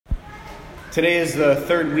Today is the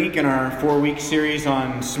third week in our 4-week series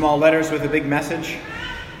on small letters with a big message.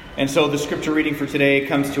 And so the scripture reading for today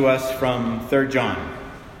comes to us from 3 John.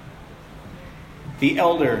 The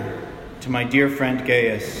elder to my dear friend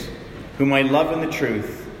Gaius, whom I love in the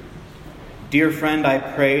truth. Dear friend, I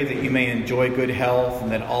pray that you may enjoy good health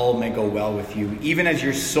and that all may go well with you, even as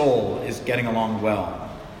your soul is getting along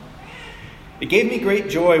well. It gave me great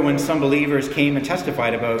joy when some believers came and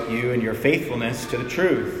testified about you and your faithfulness to the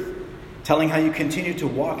truth, telling how you continue to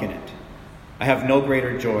walk in it. I have no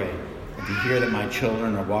greater joy than to hear that my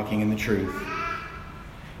children are walking in the truth.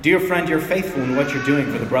 Dear friend, you're faithful in what you're doing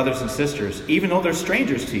for the brothers and sisters, even though they're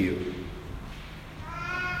strangers to you.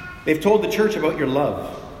 They've told the church about your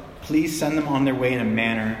love. Please send them on their way in a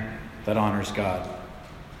manner that honors God.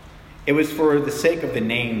 It was for the sake of the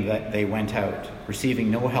name that they went out,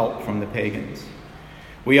 receiving no help from the pagans.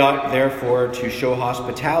 We ought, therefore, to show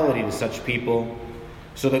hospitality to such people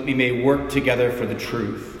so that we may work together for the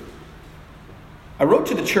truth. I wrote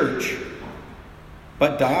to the church,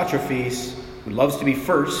 but Diotrephes, who loves to be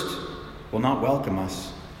first, will not welcome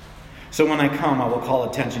us. So when I come, I will call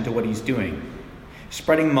attention to what he's doing,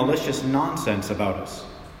 spreading malicious nonsense about us.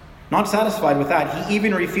 Not satisfied with that, he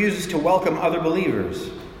even refuses to welcome other believers.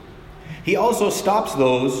 He also stops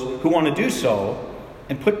those who want to do so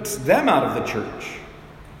and puts them out of the church.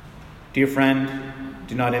 Dear friend,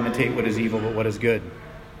 do not imitate what is evil, but what is good.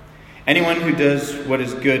 Anyone who does what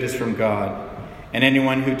is good is from God, and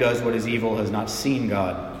anyone who does what is evil has not seen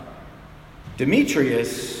God.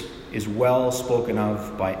 Demetrius is well spoken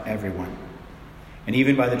of by everyone, and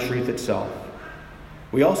even by the truth itself.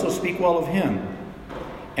 We also speak well of him,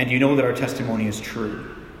 and you know that our testimony is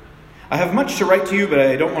true. I have much to write to you, but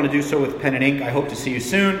I don't want to do so with pen and ink. I hope to see you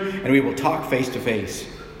soon, and we will talk face to face.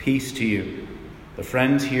 Peace to you. The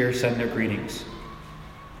friends here send their greetings.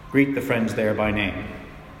 Greet the friends there by name.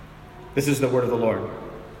 This is the word of the Lord.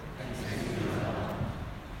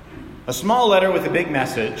 A small letter with a big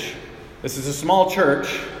message. This is a small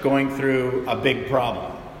church going through a big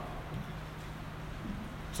problem.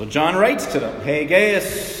 So John writes to them, hey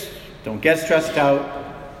Gaius, don't get stressed out.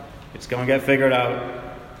 It's going to get figured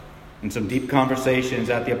out. And some deep conversations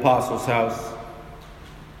at the apostles' house.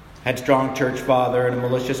 Headstrong church father and a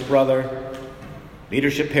malicious brother.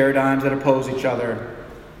 Leadership paradigms that oppose each other.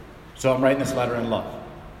 So I'm writing this letter in love.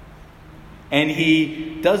 And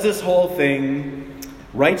he does this whole thing,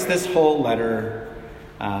 writes this whole letter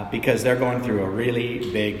because they're going through a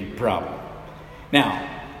really big problem. Now,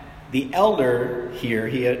 the elder here,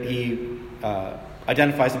 he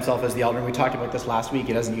identifies himself as the elder, and we talked about this last week.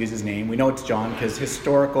 He doesn't use his name. We know it's John because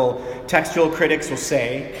historical textual critics will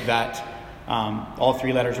say that all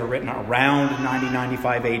three letters were written around 90-95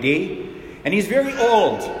 AD. And he's very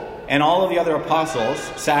old, and all of the other apostles,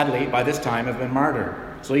 sadly, by this time have been martyred.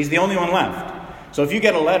 So he's the only one left. So if you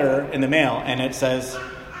get a letter in the mail and it says,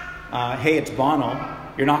 hey, it's Bono,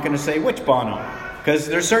 you're not going to say which Bono, because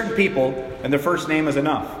there's certain people and their first name is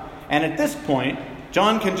enough. And at this point,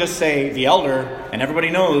 John can just say the elder, and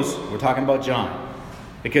everybody knows we're talking about John,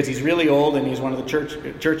 because he's really old and he's one of the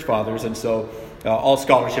church fathers, and so all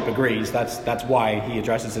scholarship agrees. That's why he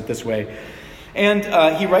addresses it this way. And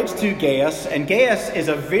he writes to Gaius, and Gaius is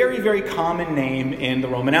a very, very common name in the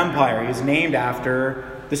Roman Empire. He's named after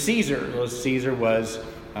the Caesar. Caesar was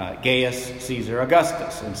Gaius Caesar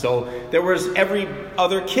Augustus. And so there was every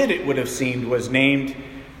other kid, it would have seemed, was named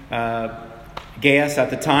Gaius at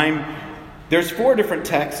the time. There's 4 different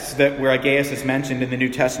texts where Gaius is mentioned in the New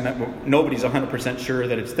Testament, where nobody's 100% sure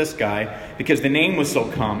that it's this guy, because the name was so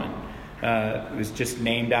common. It was just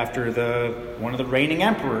named after one of the reigning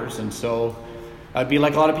emperors, and so it'd be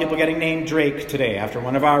like a lot of people getting named Drake today after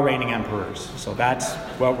one of our reigning emperors. So that's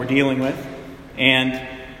what we're dealing with. And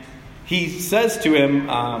he says to him,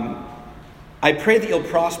 I pray that you'll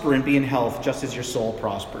prosper and be in health just as your soul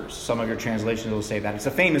prospers. Some of your translations will say that. It's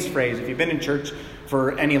a famous phrase. If you've been in church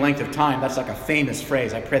for any length of time, that's like a famous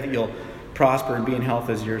phrase. I pray that you'll prosper and be in health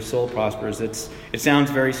as your soul prospers. It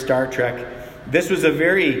sounds very Star Trek. This was a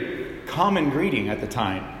very common greeting at the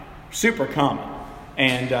time. Super common.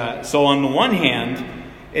 And so on the one hand,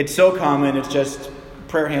 it's so common, it's just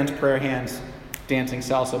prayer hands, dancing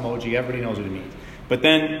salsa emoji. Everybody knows what it means. But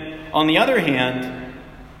then on the other hand,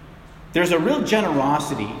 there's a real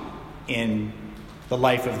generosity in the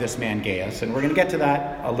life of this man Gaius, and we're going to get to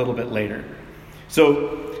that a little bit later.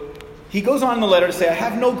 So he goes on in the letter to say, I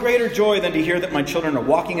have no greater joy than to hear that my children are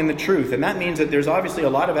walking in the truth. And that means that there's obviously a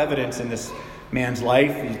lot of evidence in this man's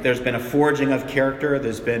life. There's been a forging of character.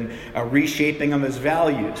 There's been a reshaping of his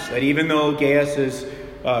values. That even though Gaius has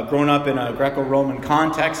grown up in a Greco-Roman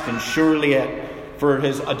context and surely at for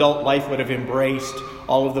his adult life would have embraced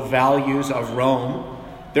all of the values of Rome.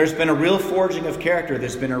 There's been a real forging of character.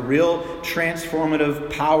 There's been a real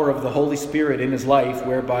transformative power of the Holy Spirit in his life,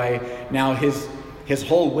 whereby now his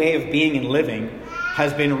whole way of being and living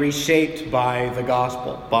has been reshaped by the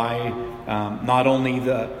gospel, by not only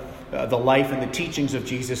the life and the teachings of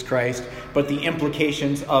Jesus Christ, but the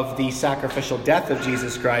implications of the sacrificial death of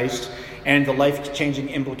Jesus Christ and the life-changing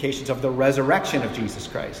implications of the resurrection of Jesus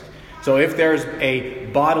Christ. So if there's a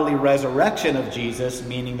bodily resurrection of Jesus,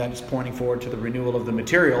 meaning that it's pointing forward to the renewal of the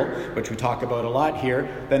material, which we talk about a lot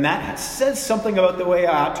here, then that says something about the way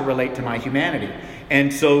I ought to relate to my humanity.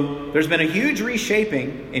 And so there's been a huge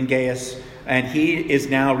reshaping in Gaius, and he is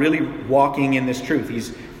now really walking in this truth.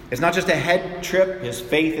 It's not just a head trip. His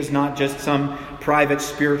faith is not just some private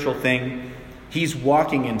spiritual thing. He's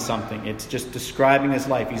walking in something. It's just describing his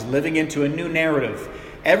life. He's living into a new narrative.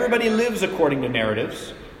 Everybody lives according to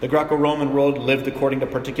narratives. The Greco-Roman world lived according to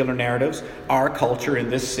particular narratives. Our culture in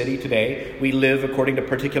this city today, we live according to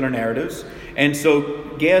particular narratives. And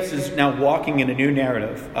so Gaius is now walking in a new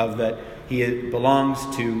narrative of that he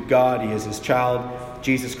belongs to God. He is his child.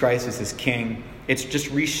 Jesus Christ is his king. It's just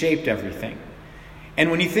reshaped everything. And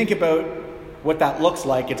when you think about what that looks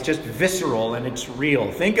like, it's just visceral and it's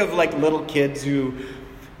real. Think of like little kids who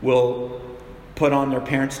will put on their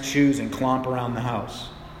parents' shoes and clomp around the house.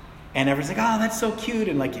 And everyone's like, oh, that's so cute.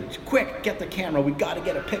 And like, quick, get the camera. We've got to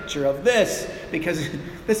get a picture of this because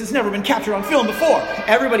this has never been captured on film before.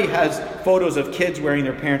 Everybody has photos of kids wearing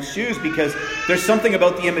their parents' shoes because there's something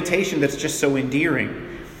about the imitation that's just so endearing.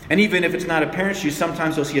 And even if it's not a parent's shoe,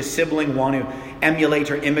 sometimes you'll see a sibling want to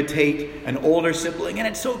emulate or imitate an older sibling, and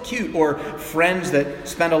it's so cute. Or friends that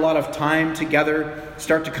spend a lot of time together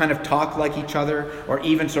start to kind of talk like each other, or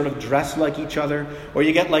even sort of dress like each other. Or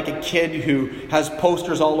you get like a kid who has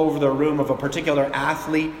posters all over their room of a particular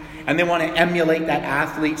athlete, and they want to emulate that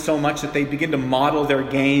athlete so much that they begin to model their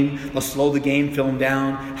game. They'll slow the game film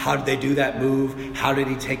down. How did they do that move? How did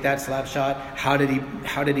he take that slap shot? How did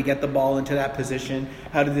he get the ball into that position?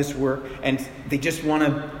 How did this work? And they just want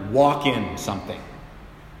to walk in something.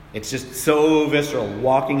 It's just so visceral,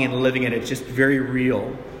 walking and living it. It's just very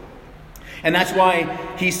real. And that's why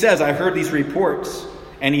he says, I heard these reports,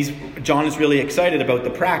 and John is really excited about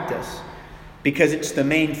the practice. Because it's the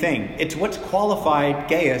main thing. It's what's qualified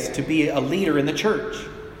Gaius to be a leader in the church.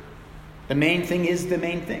 The main thing is the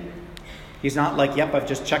main thing. He's not like, yep, I've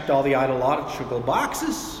just checked all the ideological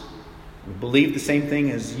boxes. I believe the same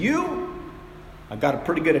thing as you. I've got a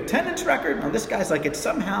pretty good attendance record. Now this guy's like, it's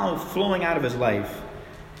somehow flowing out of his life.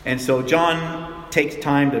 And so John takes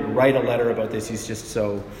time to write a letter about this. He's just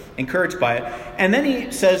so encouraged by it. And then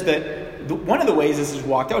he says that one of the ways this is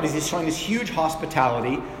walked out is he's showing this huge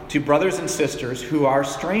hospitality to brothers and sisters who are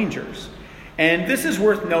strangers. And this is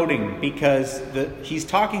worth noting because he's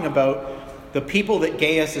talking about the people that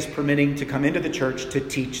Gaius is permitting to come into the church to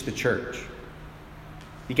teach the church.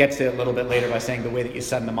 He gets to it a little bit later by saying the way that you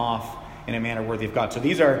send them off in a manner worthy of God. So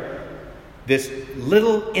these are this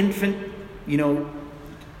little infant,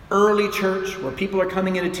 early church where people are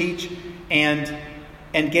coming in to teach, and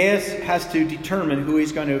Gaius has to determine who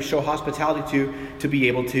he's going to show hospitality to be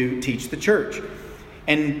able to teach the church.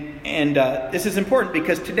 And this is important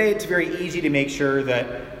because today it's very easy to make sure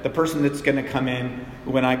that the person that's going to come in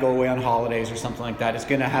when I go away on holidays or something like that is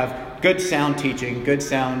going to have good sound teaching, good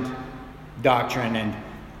sound doctrine, and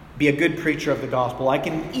be a good preacher of the gospel. I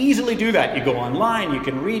can easily do that. You go online, you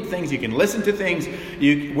can read things, you can listen to things.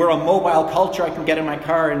 We're a mobile culture. I can get in my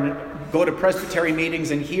car and go to presbytery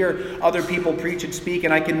meetings and hear other people preach and speak,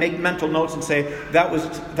 and I can make mental notes and say, that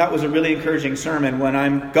was a really encouraging sermon. When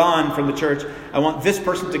I'm gone from the church, I want this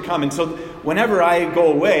person to come. And so whenever I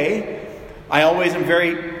go away, I always am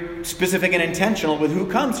very specific and intentional with who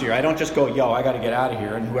comes here. I don't just go, I got to get out of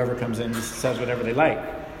here, and whoever comes in just says whatever they like.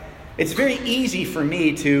 It's very easy for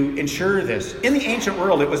me to ensure this. In the ancient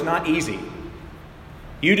world, it was not easy.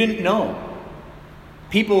 You didn't know.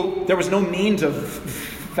 There was no means of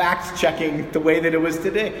fact-checking the way that it was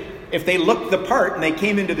today. If they looked the part and they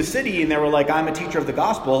came into the city and they were like, I'm a teacher of the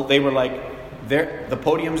gospel, they were like, the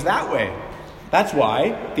podium's that way. That's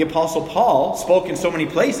why the Apostle Paul spoke in so many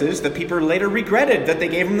places that people later regretted that they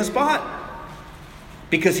gave him the spot.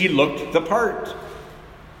 Because he looked the part.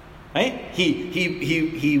 Right?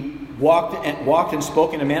 He walked and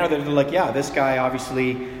spoke in a manner that they're like, this guy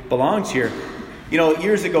obviously belongs here.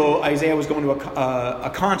 Years ago, Isaiah was going to a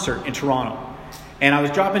concert in Toronto. And I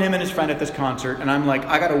was dropping him and his friend at this concert. And I'm like,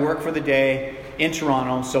 I got to work for the day in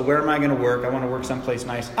Toronto. So where am I going to work? I want to work someplace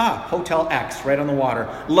nice. Hotel X, right on the water.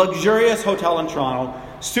 Luxurious hotel in Toronto.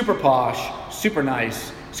 Super posh, super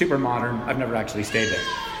nice, super modern. I've never actually stayed there.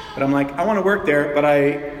 But I'm like, I want to work there, but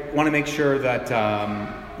I want to make sure that,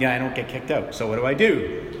 I don't get kicked out. So what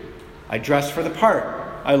do? I dress for the part.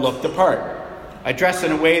 I look the part. I dress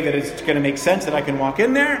in a way that it's going to make sense that I can walk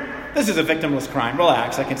in there. This is a victimless crime.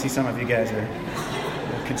 Relax. I can see some of you guys are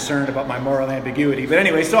concerned about my moral ambiguity. But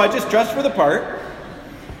anyway, so I just dressed for the part.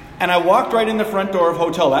 And I walked right in the front door of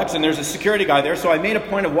Hotel X, and there's a security guy there, so I made a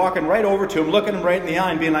point of walking right over to him, looking him right in the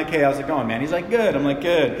eye and being like, hey, how's it going, man? He's like, good. I'm like,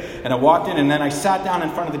 good. And I walked in, and then I sat down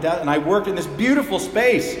in front of the desk, and I worked in this beautiful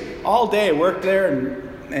space all day. I worked there,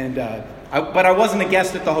 but I wasn't a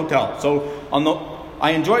guest at the hotel. So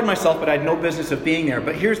I enjoyed myself, but I had no business of being there.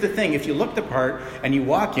 But here's the thing. If you look the part, and you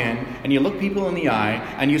walk in, and you look people in the eye,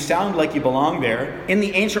 and you sound like you belong there, in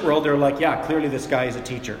the ancient world, they're like, yeah, clearly this guy is a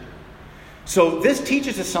teacher. So this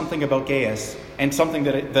teaches us something about Gaius, and something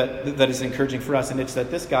that is encouraging for us, and it's that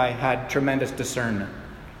this guy had tremendous discernment.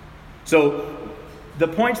 So the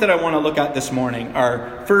points that I want to look at this morning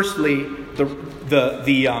are, firstly,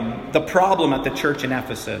 the problem at the church in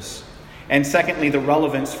Ephesus, and secondly, the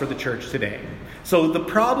relevance for the church today. So the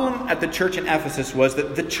problem at the church in Ephesus was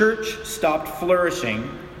that the church stopped flourishing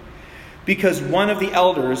because one of the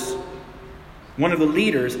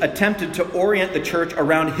leaders attempted to orient the church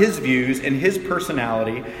around his views and his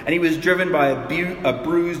personality, and he was driven by a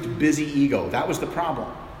bruised, busy ego. That was the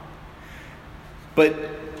problem. But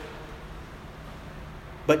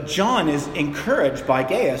John is encouraged by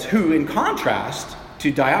Gaius, who, in contrast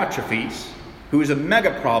to Diotrephes, who is a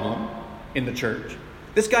mega problem in the church,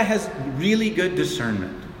 this guy has really good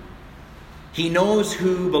discernment. He knows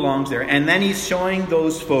who belongs there, and then he's showing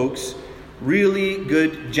those folks really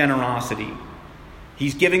good generosity.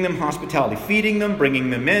 He's giving them hospitality, feeding them, bringing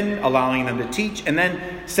them in, allowing them to teach, and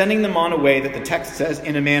then sending them on a way that the text says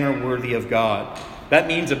in a manner worthy of God. That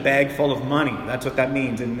means a bag full of money. That's what that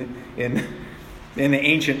means in the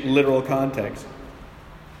ancient literal context.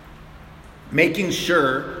 Making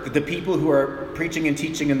sure that the people who are preaching and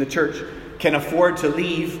teaching in the church can afford to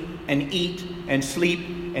leave and eat and sleep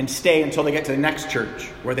and stay until they get to the next church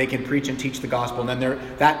where they can preach and teach the gospel. And then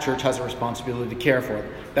that church has a responsibility to care for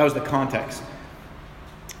it. That was the context.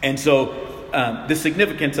 And so the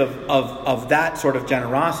significance of that sort of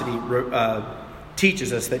generosity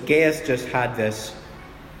teaches us that Gaius just had this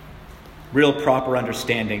real proper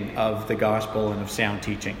understanding of the gospel and of sound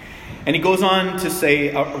teaching. And he goes on to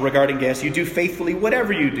say regarding Gaius, you do faithfully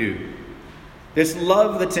whatever you do. This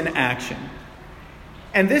love that's in action.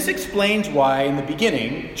 And this explains why in the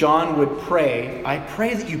beginning John would pray, I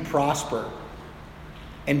pray that you prosper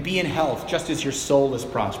and be in health just as your soul is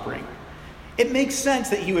prospering. It makes sense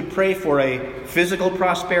that he would pray for a physical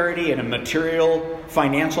prosperity and a material,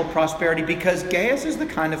 financial prosperity, because Gaius is the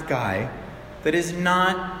kind of guy that is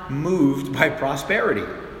not moved by prosperity.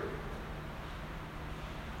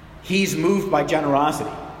 He's moved by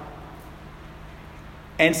generosity.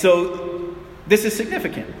 And so this is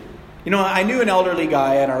significant. I knew an elderly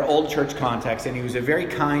guy in our old church context, and he was a very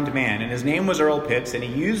kind man, and his name was Earl Pitts, and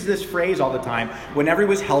he used this phrase all the time whenever he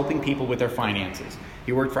was helping people with their finances.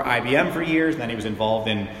 He worked for IBM for years, and then he was involved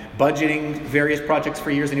in budgeting various projects for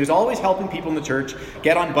years, and he was always helping people in the church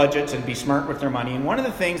get on budgets and be smart with their money. And one of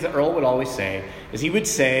the things that Earl would always say is he would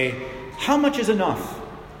say, how much is enough?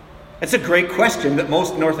 That's a great question that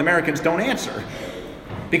most North Americans don't answer,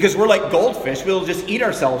 because we're like goldfish. We'll just eat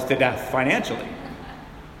ourselves to death financially.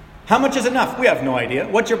 How much is enough? We have no idea.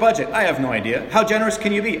 What's your budget? I have no idea. How generous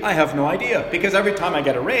can you be? I have no idea. Because every time I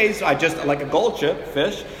get a raise, I just, like a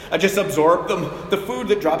goldfish, I just absorb the food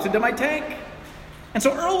that drops into my tank. And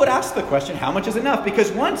so Earl would ask the question, how much is enough?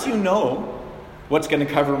 Because once you know what's going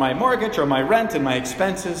to cover my mortgage or my rent and my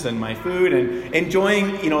expenses and my food and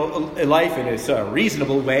enjoying, life in a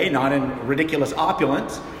reasonable way, not in ridiculous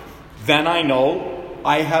opulence, then I know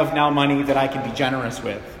I have now money that I can be generous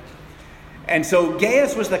with. And so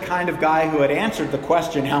Gaius was the kind of guy who had answered the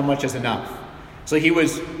question, how much is enough? So he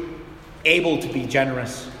was able to be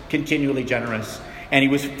generous, continually generous, and he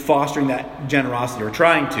was fostering that generosity, or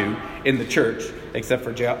trying to, in the church, except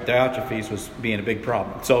for Diotrephes was being a big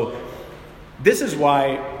problem. So this is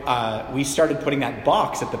why we started putting that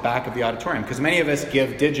box at the back of the auditorium, because many of us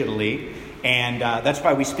give digitally, and that's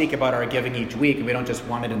why we speak about our giving each week, and we don't just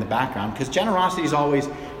want it in the background, because generosity has always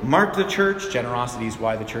marked the church. Generosity is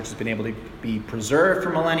why the church has been able to be preserved for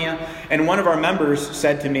millennia. And one of our members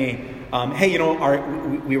said to me, hey,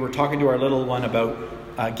 we were talking to our little one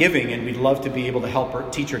about giving, and we'd love to be able to help her,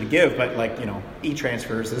 teach her to give, but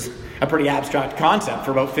e-transfers is a pretty abstract concept for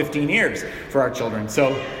about 15 years for our children. So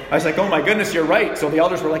I was like, oh my goodness, you're right. So the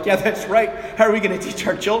elders were like, yeah, that's right. How are we going to teach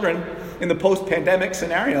our children in the post-pandemic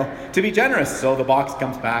scenario to be generous? So the box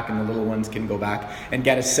comes back, and the little ones can go back and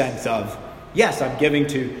get a sense of Yes, I'm giving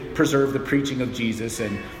to preserve the preaching of Jesus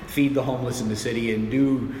and feed the homeless in the city and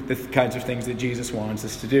do the kinds of things that Jesus wants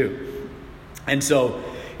us to do. And so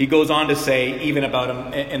he goes on to say, even about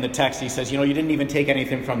him in the text, he says, you didn't even take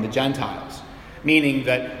anything from the Gentiles. Meaning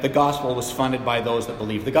that the gospel was funded by those that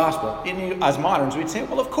believe the gospel. As moderns, we'd say,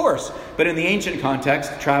 well, of course. But in the ancient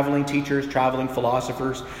context, traveling teachers, traveling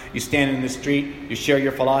philosophers, you stand in the street, you share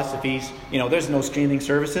your philosophies. There's no streaming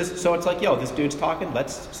services. So it's like, this dude's talking.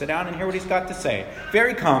 Let's sit down and hear what he's got to say.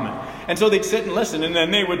 Very common. And so they'd sit and listen, and then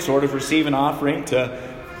they would sort of receive an offering to,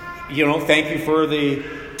 thank you for the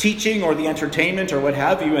teaching or the entertainment or what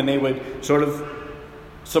have you. And they would sort of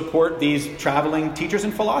support these traveling teachers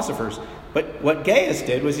and philosophers. But what Gaius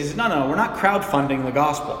did was he said, no, we're not crowdfunding the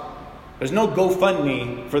gospel. There's no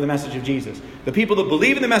GoFundMe for the message of Jesus. The people that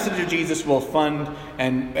believe in the message of Jesus will fund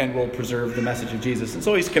and will preserve the message of Jesus. And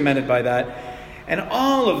so he's commended by that. And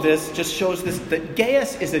all of this just shows that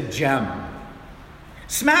Gaius is a gem.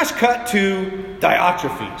 Smash cut to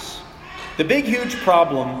Diotrephes. The big, huge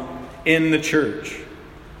problem in the church.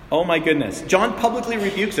 Oh my goodness. John publicly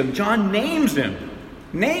rebukes him. John names him.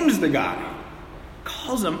 Names the guy.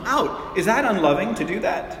 Calls him out. Is that unloving to do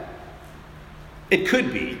that? It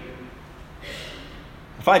could be.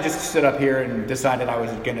 If I just stood up here and decided I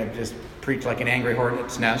was going to just preach like an angry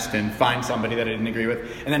hornet's nest and find somebody that I didn't agree with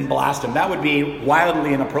and then blast him, that would be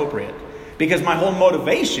wildly inappropriate. Because my whole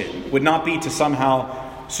motivation would not be to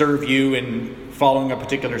somehow serve you in following a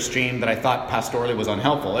particular stream that I thought pastorally was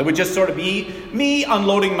unhelpful. It would just sort of be me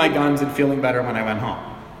unloading my guns and feeling better when I went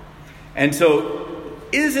home. And so,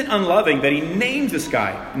 is it unloving that he names this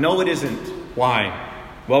guy? No, it isn't. Why?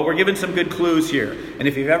 Well, we're given some good clues here. And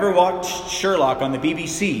if you've ever watched Sherlock on the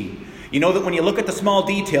BBC, you know that when you look at the small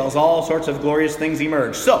details, all sorts of glorious things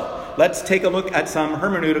emerge. So, let's take a look at some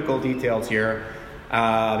hermeneutical details here,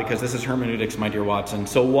 because this is hermeneutics, my dear Watson.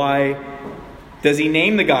 So why does he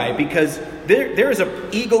name the guy? Because there is an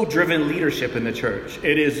ego-driven leadership in the church.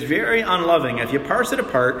 It is very unloving. If you parse it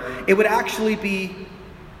apart, it would actually be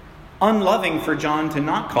unloving for John to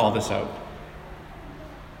not call this out.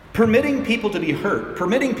 Permitting people to be hurt,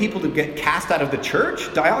 permitting people to get cast out of the church.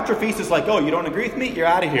 Diotrephes is like, you don't agree with me? You're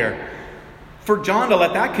out of here. For John to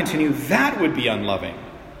let that continue, that would be unloving.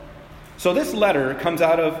 So this letter comes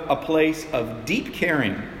out of a place of deep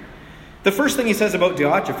caring. The first thing he says about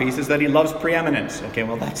Diotrephes is that he loves preeminence. Okay,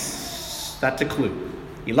 well that's a clue.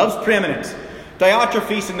 He loves preeminence.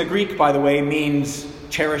 Diotrephes in the Greek, by the way, means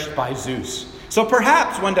cherished by Zeus. So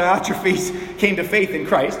perhaps when Diotrephes came to faith in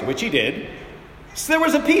Christ, which he did, so there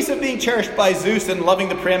was a piece of being cherished by Zeus and loving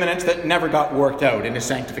the preeminence that never got worked out in his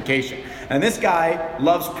sanctification. And this guy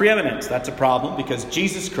loves preeminence. That's a problem because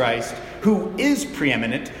Jesus Christ, who is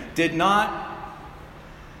preeminent, did not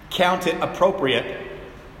count it appropriate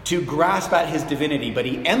to grasp at his divinity, but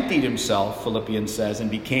he emptied himself, Philippians says, and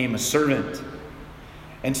became a servant.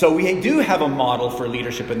 And so we do have a model for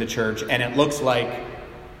leadership in the church, and it looks like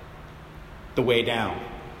the way down.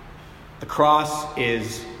 The cross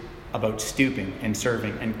is about stooping and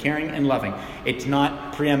serving and caring and loving. It's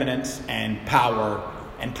not preeminence and power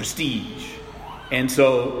and prestige. And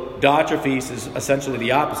so Diotrephes is essentially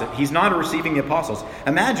the opposite. He's not receiving the apostles.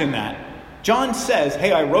 Imagine that. John says,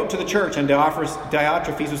 hey, I wrote to the church, and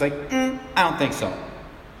Diotrephes was like, I don't think so.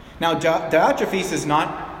 Now, Diotrephes is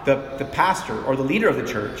not the pastor or the leader of the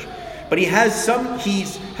church, but he has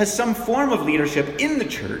some form of leadership in the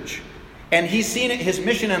church. And he's seen it his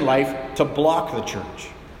mission in life to block the church.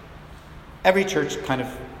 Every church kind of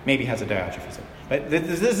maybe has a Diotrephes. But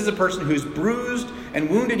this is a person whose bruised and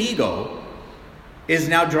wounded ego is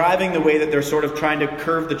now driving the way that they're sort of trying to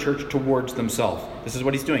curve the church towards themselves. This is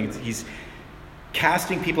what he's doing. He's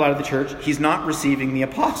casting people out of the church. He's not receiving the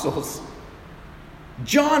apostles.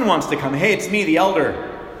 John wants to come. Hey, it's me, the elder.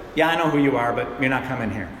 Yeah, I know who you are, but you're not coming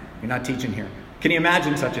here. You're not teaching here. Can you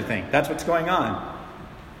imagine such a thing? That's what's going on.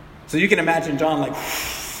 So you can imagine John like,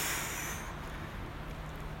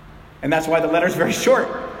 and that's why the letter's very short.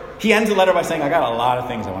 He ends the letter by saying, I got a lot of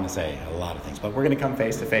things I want to say, but we're going to come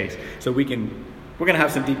face to face. So we're going to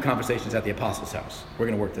have some deep conversations at the apostles' house. We're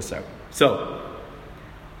going to work this out. So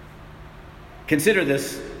consider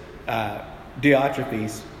this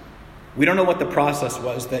Diotrephes. We don't know what the process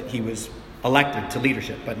was that he was elected to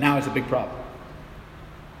leadership, but now it's a big problem.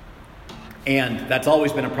 And that's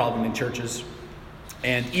always been a problem in churches.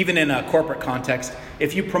 And even in a corporate context,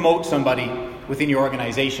 if you promote somebody within your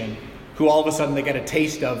organization who all of a sudden they get a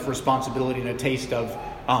taste of responsibility and a taste of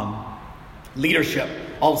leadership,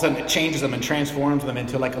 all of a sudden it changes them and transforms them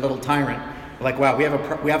into like a little tyrant. Like, wow, we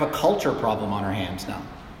have a culture problem on our hands now.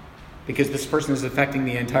 because this person is affecting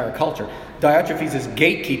the entire culture. Diotrephes is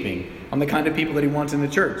gatekeeping on the kind of people that he wants in the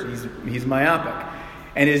church. He's myopic.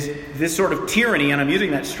 And is this sort of tyranny, and I'm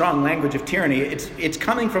using that strong language of tyranny, it's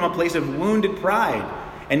coming from a place of wounded pride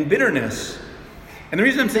and bitterness. And the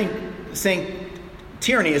reason I'm saying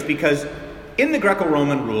tyranny is because in the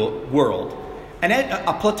Greco-Roman world,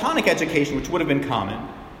 a Platonic education, which would have been common,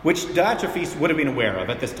 which Diotrephes would have been aware of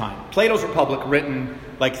at this time. Plato's Republic, written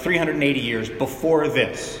like 380 years before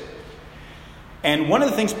this. And one of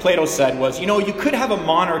the things Plato said was, you could have a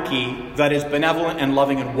monarchy that is benevolent and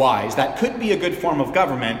loving and wise. That could be a good form of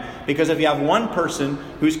government, because if you have one person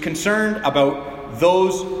who's concerned about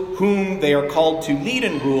those whom they are called to lead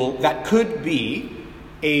and rule, that could be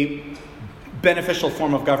a beneficial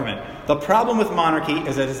form of government. The problem with monarchy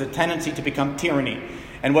is that it has a tendency to become tyranny.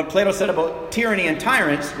 And what Plato said about tyranny and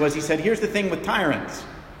tyrants was, he said, here's the thing with tyrants.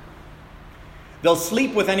 They'll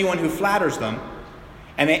sleep with anyone who flatters them,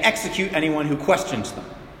 and they execute anyone who questions them.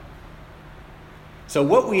 So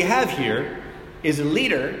what we have here is a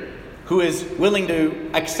leader who is willing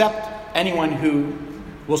to accept anyone who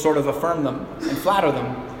will sort of affirm them and flatter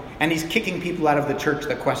them, and he's kicking people out of the church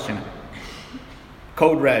that question it.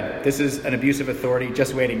 Code red. This is an abuse of authority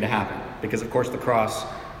just waiting to happen, because of course the cross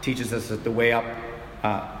teaches us that the way up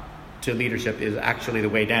to leadership is actually the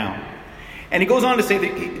way down. And he goes on to say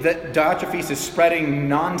that Diotrephes is spreading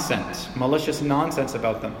nonsense, malicious nonsense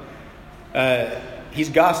about them. He's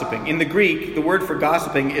gossiping. In the Greek, the word for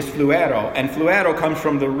gossiping is fluero, and fluero comes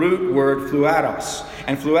from the root word flueros.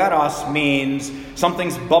 And flueros means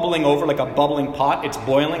something's bubbling over, like a bubbling pot. It's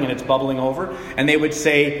boiling and it's bubbling over. And they would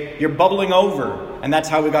say, you're bubbling over. And that's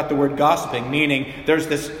how we got the word gossiping, meaning there's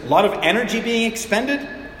this lot of energy being expended,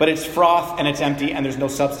 but it's froth and it's empty and there's no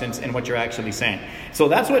substance in what you're actually saying. So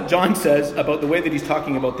that's what John says about the way that he's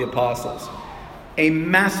talking about the apostles. A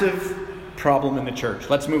massive problem in the church.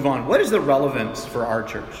 Let's move on. What is the relevance for our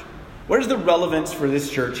church? What is the relevance for this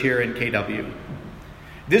church here in KW?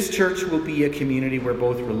 This church will be a community where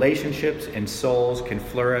both relationships and souls can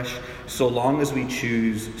flourish so long as we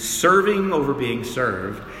choose serving over being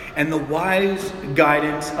served and the wise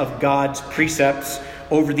guidance of God's precepts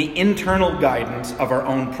over the internal guidance of our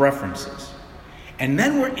own preferences. And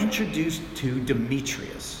then we're introduced to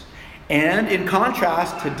Demetrius. And in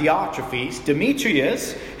contrast to Diotrephes,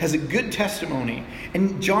 Demetrius has a good testimony.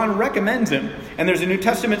 And John recommends him. And there's a New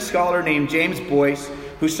Testament scholar named James Boyce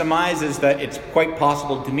who surmises that it's quite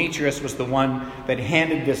possible Demetrius was the one that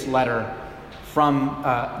handed this letter from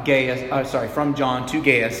John to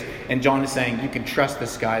Gaius. And John is saying, you can trust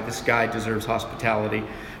this guy. This guy deserves hospitality.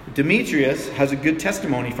 Demetrius has a good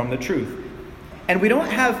testimony from the truth. And we don't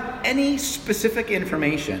have any specific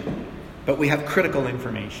information, but we have critical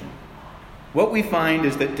information. What we find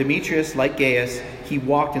is that Demetrius, like Gaius, he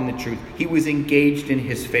walked in the truth. He was engaged in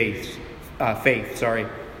his faith.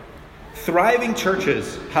 Thriving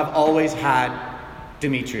churches have always had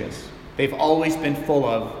Demetrius. They've always been full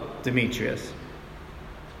of Demetrius.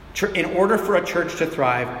 In order for a church to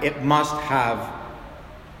thrive, it must have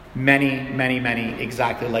many, many, many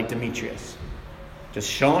exactly like Demetrius. Just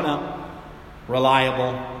showing up,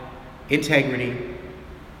 reliable, integrity,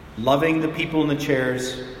 loving the people in the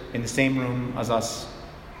chairs in the same room as us,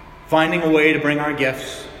 finding a way to bring our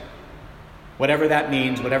gifts, whatever that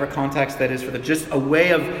means, whatever context that is for just a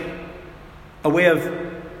way of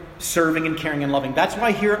serving and caring and loving. That's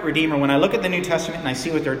why here at Redeemer, when I look at the New Testament and I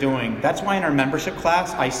see what they're doing, that's why in our membership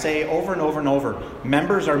class I say over and over and over,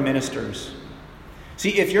 members are ministers.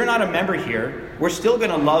 See, if you're not a member here, we're still going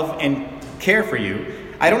to love and care for you.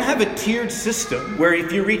 I don't have a tiered system where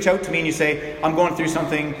if you reach out to me and you say, I'm going through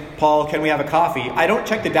something, Paul, can we have a coffee? I don't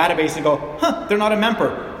check the database and go, they're not a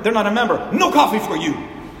member. They're not a member. No coffee for you.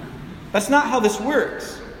 That's not how this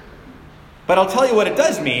works. But I'll tell you what it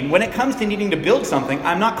does mean. When it comes to needing to build something,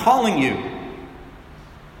 I'm not calling you.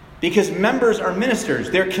 Because members are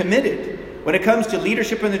ministers. They're committed. When it comes to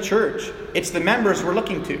leadership in the church, it's the members we're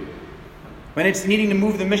looking to. When it's needing to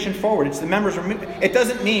move the mission forward, it's the members. It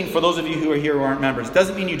doesn't mean, for those of you who are here who aren't members, it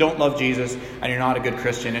doesn't mean you don't love Jesus and you're not a good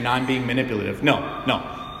Christian and I'm being manipulative.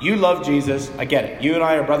 No. You love Jesus. I get it. You and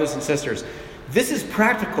I are brothers and sisters. This is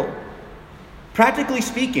practical. Practically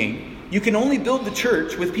speaking, you can only build the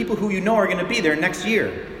church with people who you know are going to be there next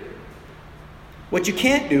year. What you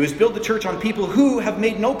can't do is build the church on people who have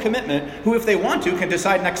made no commitment, who if they want to can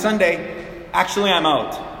decide next Sunday, actually I'm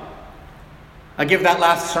out. I give that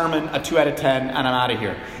last sermon a 2 out of 10 and I'm out of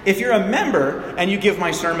here. If you're a member and you give my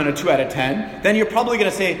sermon a 2 out of 10, then you're probably going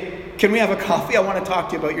to say, can we have a coffee? I want to talk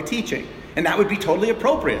to you about your teaching. And that would be totally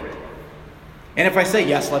appropriate. And if I say,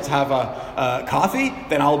 yes, let's have a coffee,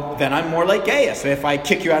 then I'm more like Gaius. If I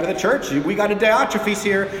kick you out of the church, we got a Diotrephes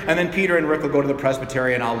here, and then Peter and Rick will go to the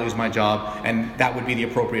presbytery and I'll lose my job, and that would be the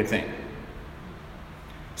appropriate thing.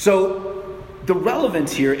 So the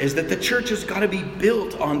relevance here is that the church has got to be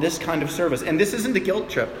built on this kind of service. And this isn't a guilt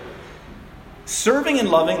trip. Serving and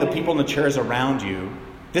loving the people in the chairs around you,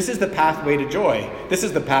 this is the pathway to joy. This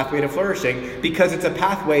is the pathway to flourishing, because it's a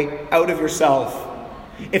pathway out of yourself.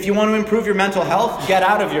 If you want to improve your mental health, get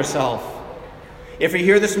out of yourself. If you're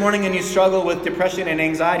here this morning and you struggle with depression and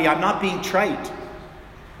anxiety, I'm not being trite.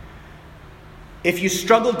 If you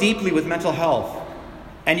struggle deeply with mental health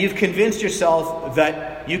and you've convinced yourself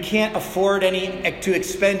that you can't afford to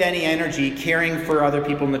expend any energy caring for other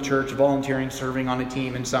people in the church, volunteering, serving on a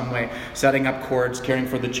team in some way, setting up chords, caring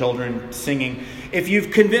for the children, singing. If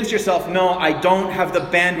you've convinced yourself, no, I don't have the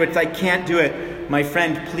bandwidth, I can't do it. My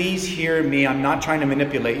friend, please hear me. I'm not trying to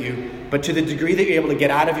manipulate you. But to the degree that you're able to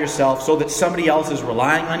get out of yourself so that somebody else is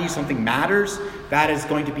relying on you, something matters, that is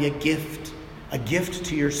going to be a gift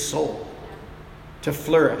to your soul, to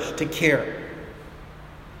flourish, to care.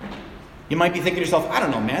 You might be thinking to yourself, I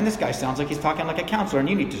don't know, man, this guy sounds like he's talking like a counselor and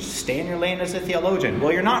you need to stay in your lane as a theologian.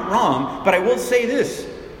 Well, you're not wrong, but I will say this.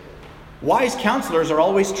 Wise counselors are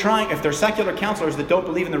always trying, if they're secular counselors that don't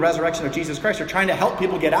believe in the resurrection of Jesus Christ, are trying to help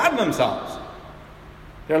people get out of themselves.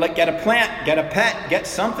 They're like, get a plant, get a pet, get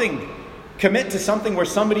something. Commit to something where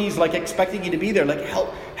somebody's like expecting you to be there. Like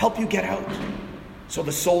help you get out so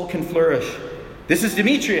the soul can flourish. This is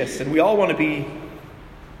Demetrius, and we all want to be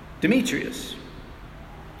Demetrius.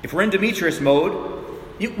 If we're in Demetrius mode,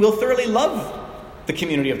 we'll thoroughly love the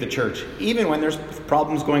community of the church, even when there's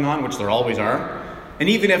problems going on, which there always are. And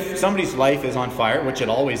even if somebody's life is on fire, which it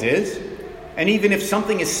always is. And even if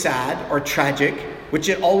something is sad or tragic, which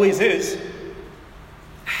it always is.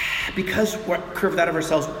 Because we're curved out of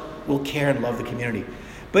ourselves, we'll care and love the community.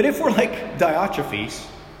 But if we're like Diotrephes,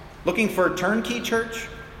 looking for a turnkey church,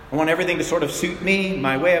 I want everything to sort of suit me,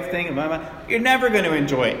 my way of thinking, you're never going to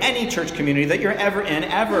enjoy any church community that you're ever in,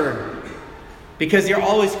 ever. Because you're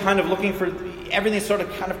always kind of looking for everything sort of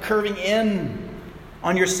kind of curving in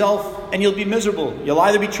on yourself, and you'll be miserable. You'll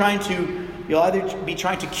either be trying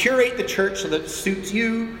to curate the church so that it suits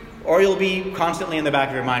you, or you'll be constantly in the back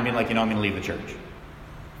of your mind being like, I'm going to leave the church.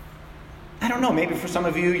 I don't know, maybe for some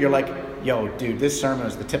of you, you're like, yo, dude, this sermon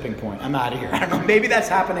is the tipping point. I'm out of here. I don't know, maybe that's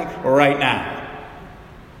happening right now.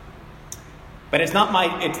 But it's not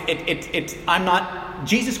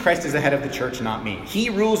Jesus Christ is the head of the church, not me. He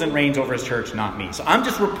rules and reigns over his church, not me. So I'm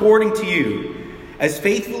just reporting to you as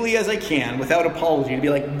faithfully as I can, without apology, to be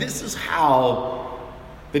like, this is how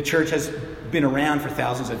the church has been around for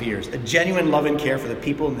thousands of years. A genuine love and care for the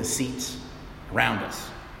people in the seats around us.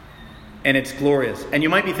 And it's glorious. And you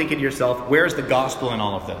might be thinking to yourself, where's the gospel in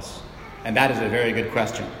all of this? And that is a very good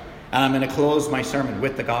question. And I'm going to close my sermon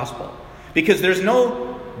with the gospel. Because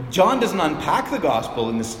John doesn't unpack the gospel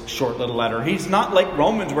in this short little letter. He's not like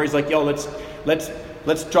Romans where he's like, yo,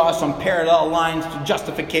 let's draw some parallel lines to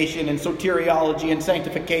justification and soteriology and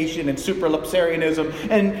sanctification and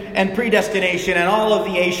supralapsarianism and predestination and all of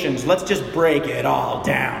the Asians. Let's just break it all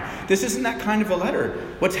down. This isn't that kind of a letter.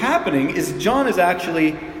 What's happening is John is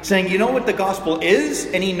actually saying, you know what the gospel is?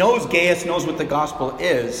 And he knows Gaius knows what the gospel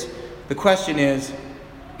is. The question is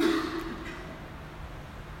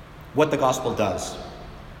what the gospel does.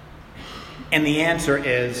 And the answer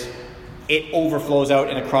is it overflows out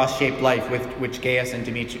in a cross-shaped life, which Gaius and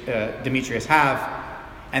Demetrius have.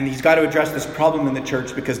 And he's got to address this problem in the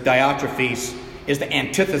church because Diotrephes is the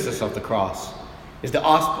antithesis of the cross, is the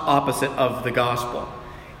opposite of the gospel.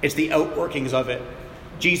 It's the outworkings of it.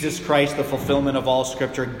 Jesus Christ, the fulfillment of all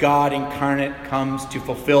Scripture, God incarnate, comes to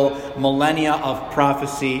fulfill millennia of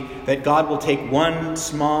prophecy that God will take one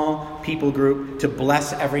small people group to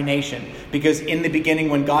bless every nation. Because in the beginning,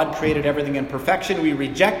 when God created everything in perfection, we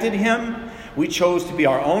rejected him. We chose to be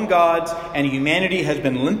our own gods, and humanity has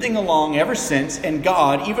been limping along ever since. And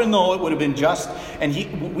God, even though it would have been just, and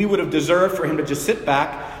we would have deserved for him to just sit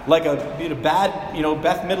back like a bad,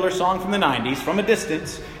 Beth Midler song from the 90s, from a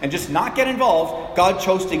distance, and just not get involved, God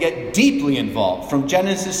chose to get deeply involved from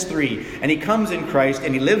Genesis 3. And he comes in Christ,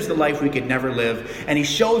 and he lives the life we could never live. And he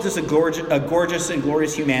shows us a gorgeous and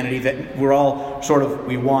glorious humanity that we're all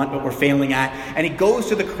we want, but we're failing at. And he goes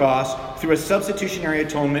to the cross through a substitutionary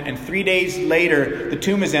atonement, and 3 days later, the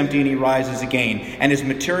tomb is empty and he rises again. And his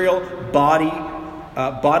material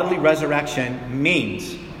bodily resurrection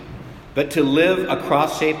means that to live a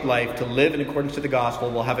cross-shaped life, to live in accordance to the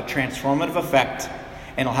gospel, will have a transformative effect,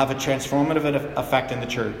 and will have a transformative effect in the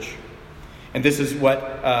church. And this is what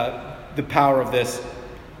the power of this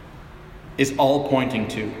is all pointing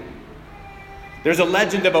to. There's a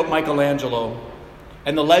legend about Michelangelo,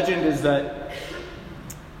 and the legend is that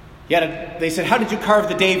they said, "How did you carve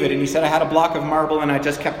the David?" And he said, "I had a block of marble and I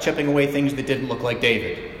just kept chipping away things that didn't look like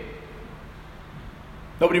David."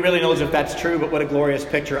 Nobody really knows if that's true, but what a glorious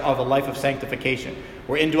picture of a life of sanctification.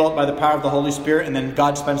 We're indwelt by the power of the Holy Spirit, and then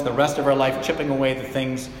God spends the rest of our life chipping away the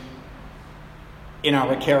things in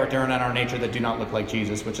our character and in our nature that do not look like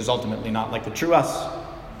Jesus, which is ultimately not like the true us.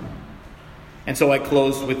 And so I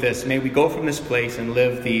close with this. May we go from this place and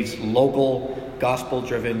live these local,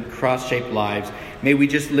 gospel-driven, cross-shaped lives. May we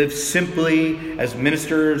just live simply as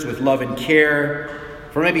ministers with love and care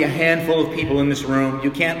for maybe a handful of people in this room.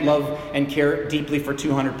 You can't love and care deeply for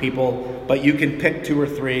 200 people, but you can pick 2 or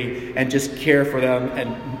 3 and just care for them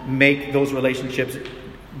and make those relationships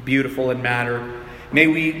beautiful and matter. May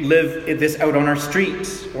we live this out on our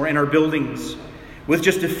streets or in our buildings with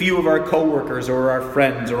just a few of our co-workers or our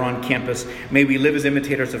friends or on campus. May we live as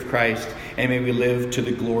imitators of Christ, and may we live to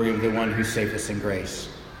the glory of the one who saved us in grace.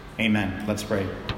 Amen. Let's pray.